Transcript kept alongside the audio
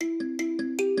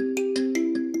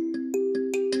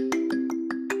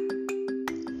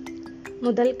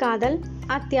முதல் காதல்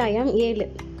அத்தியாயம் 7.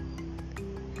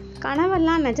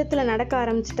 கனவெல்லாம் நிஜத்தில் நடக்க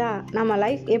ஆரம்பிச்சிட்டா நம்ம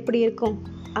லைஃப் எப்படி இருக்கும்?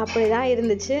 அப்படிதான்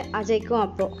இருந்துச்சு அஜய்க்கும்.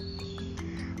 அப்போ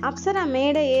அப்சரா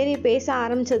மேடை ஏறி பேச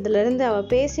ஆரம்பிச்சதுலேருந்து அவள்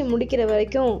பேசி முடிக்கிற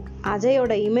வரைக்கும்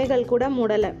அஜயோட இமைகள் கூட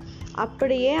மூடலை.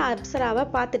 அப்படியே அப்சராவை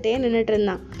பார்த்துட்டே நின்றுட்டு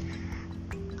இருந்தான்.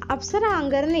 அப்சரா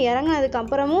அங்கேருந்து இறங்கினதுக்கு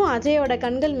அப்புறமும் அஜயோட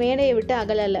கண்கள் மேடையை விட்டு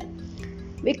அகலலை.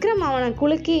 விக்ரம் அவனை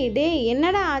குலுக்கி டே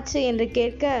என்னடா ஆச்சு என்று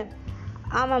கேட்க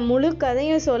அவன் முழு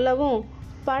கதையும் சொல்லவும்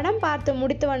படம் பார்த்து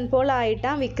முடித்தவன் போல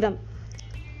ஆயிட்டான் விக்ரம்.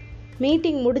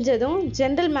 மீட்டிங் முடிஞ்சதும்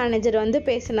ஜென்ரல் மேனேஜர் வந்து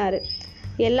பேசினார்.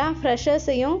 எல்லா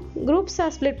ஃப்ரெஷர்ஸையும் குரூப்ஸாக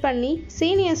ஸ்ப்ளிட் பண்ணி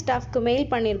சீனியர் ஸ்டாஃப்க்கு மெயில்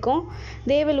பண்ணியிருக்கோம்.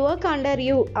 They will work under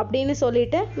you அப்படின்னு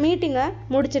சொல்லிட்டு மீட்டிங்கை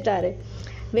முடிச்சிட்டாரு.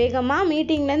 வேகமாக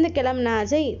மீட்டிங்லேருந்து கிளம்புன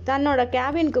அஜய் தன்னோட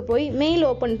கேபினுக்கு போய் மெயில்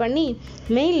ஓப்பன் பண்ணி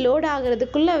மெயில் லோட்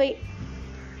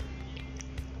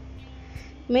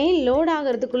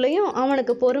ஆகிறதுக்குள்ளேயும்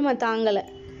அவனுக்கு பொறுமை தாங்கலை.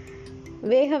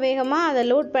 வேகமாக அதை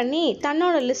லோட் பண்ணி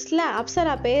தன்னோட லிஸ்ட்டில்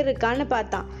அப்சரா பேர் இருக்கான்னு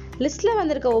பார்த்தான். லிஸ்ட்டில்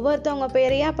வந்திருக்க ஒவ்வொருத்தவங்க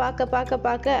பேரையாக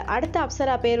பார்க்க அடுத்த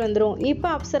அப்சரா பேர் வந்துடும், இப்போ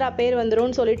அப்சரா பேர்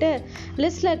வந்துடும் சொல்லிட்டு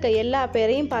லிஸ்ட்டில் இருக்க எல்லா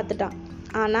பேரையும் பார்த்துட்டான்.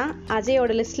 ஆனால்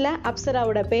அஜயோட லிஸ்ட்டில்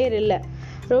அப்சராவோட பேர் இல்லை.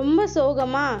 ரொம்ப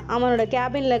சோகமாக அவனோட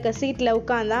கேபினில் இருக்க சீட்டில்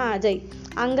உட்காந்தான் அஜய்.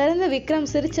 அங்கேருந்து விக்ரம்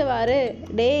சிரிச்சவாறு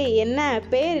டே என்ன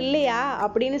பேர் இல்லையா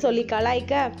அப்படின்னு சொல்லி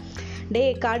கலாய்க்க டே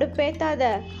கடுப்பேத்தாத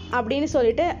அப்படின்னு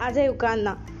சொல்லிட்டு அஜய்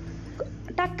உட்கார்ந்தான்.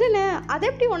 டக்குன்னு அது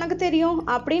எப்படி உனக்கு தெரியும்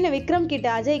அப்படின்னு விக்ரம் கிட்ட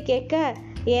அஜய் கேட்க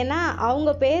ஏன்னா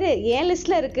அவங்க பேர் என்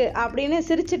லிஸ்ட்டில் இருக்குது அப்படின்னு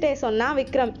சிரிச்சுட்டே சொன்னான்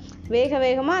விக்ரம்.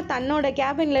 வேகமாக தன்னோட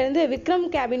கேபின்லேருந்து விக்ரம்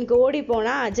கேபினுக்கு ஓடி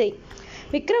போனான் அஜய்.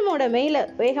 விக்ரமோட மெயிலை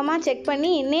வேகமாக செக்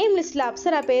பண்ணி நேம் லிஸ்ட்டில்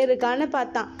அப்சரா பேர் இருக்கான்னு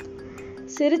பார்த்தான்.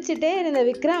 சிரிச்சுட்டே இருந்த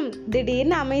விக்ரம்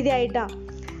திடீர்னு அமைதியாயிட்டான்.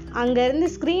 அங்கேருந்து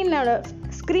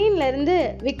ஸ்க்ரீன்லேருந்து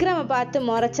விக்ரமை பார்த்து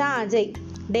முறைச்சான் அஜய்.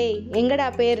 டேய் எங்கடா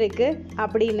பேர் இருக்கு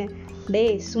அப்படின்னு.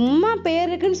 டேய் சும்மா பேர்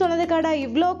இருக்குன்னு சொன்னதுக்காடா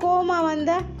இவ்வளோ கோவமாக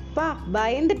வந்த? பா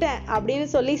பயந்துட்டேன் அப்படின்னு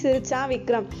சொல்லி சிரிச்சான்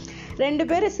விக்ரம். ரெண்டு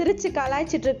பேரும் சிரிச்சு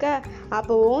கலாய்ச்சிட்டு இருக்க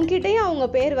அப்போ உன்கிட்டையும் அவங்க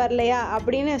பேர் வரலையா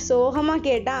அப்படின்னு சோகமாக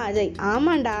கேட்டான் அஜய்.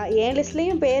 ஆமாண்டா என்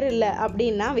லிஸ்ட்லேயும் பேர் இல்லை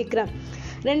அப்படின்னா விக்ரம்.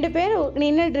 ரெண்டு பேரும்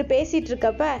நின்றுட்டு பேசிகிட்டு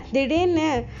இருக்கப்ப திடீர்னு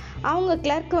அவங்க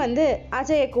கிளர்க் வந்து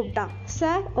அஜயை கூப்பிட்டான்.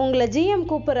 சார் உங்களை ஜிஎம்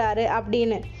கூப்பிட்றாரு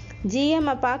அப்படின்னு.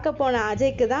 ஜிஎம்மை பார்க்க போன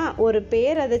அஜய்க்கு தான் ஒரு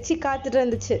பேர் அதிர்ச்சி காத்துட்டு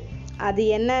இருந்துச்சு. அது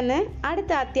என்னன்னு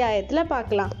அடுத்த அத்தியாயத்தில்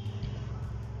பார்க்கலாம்.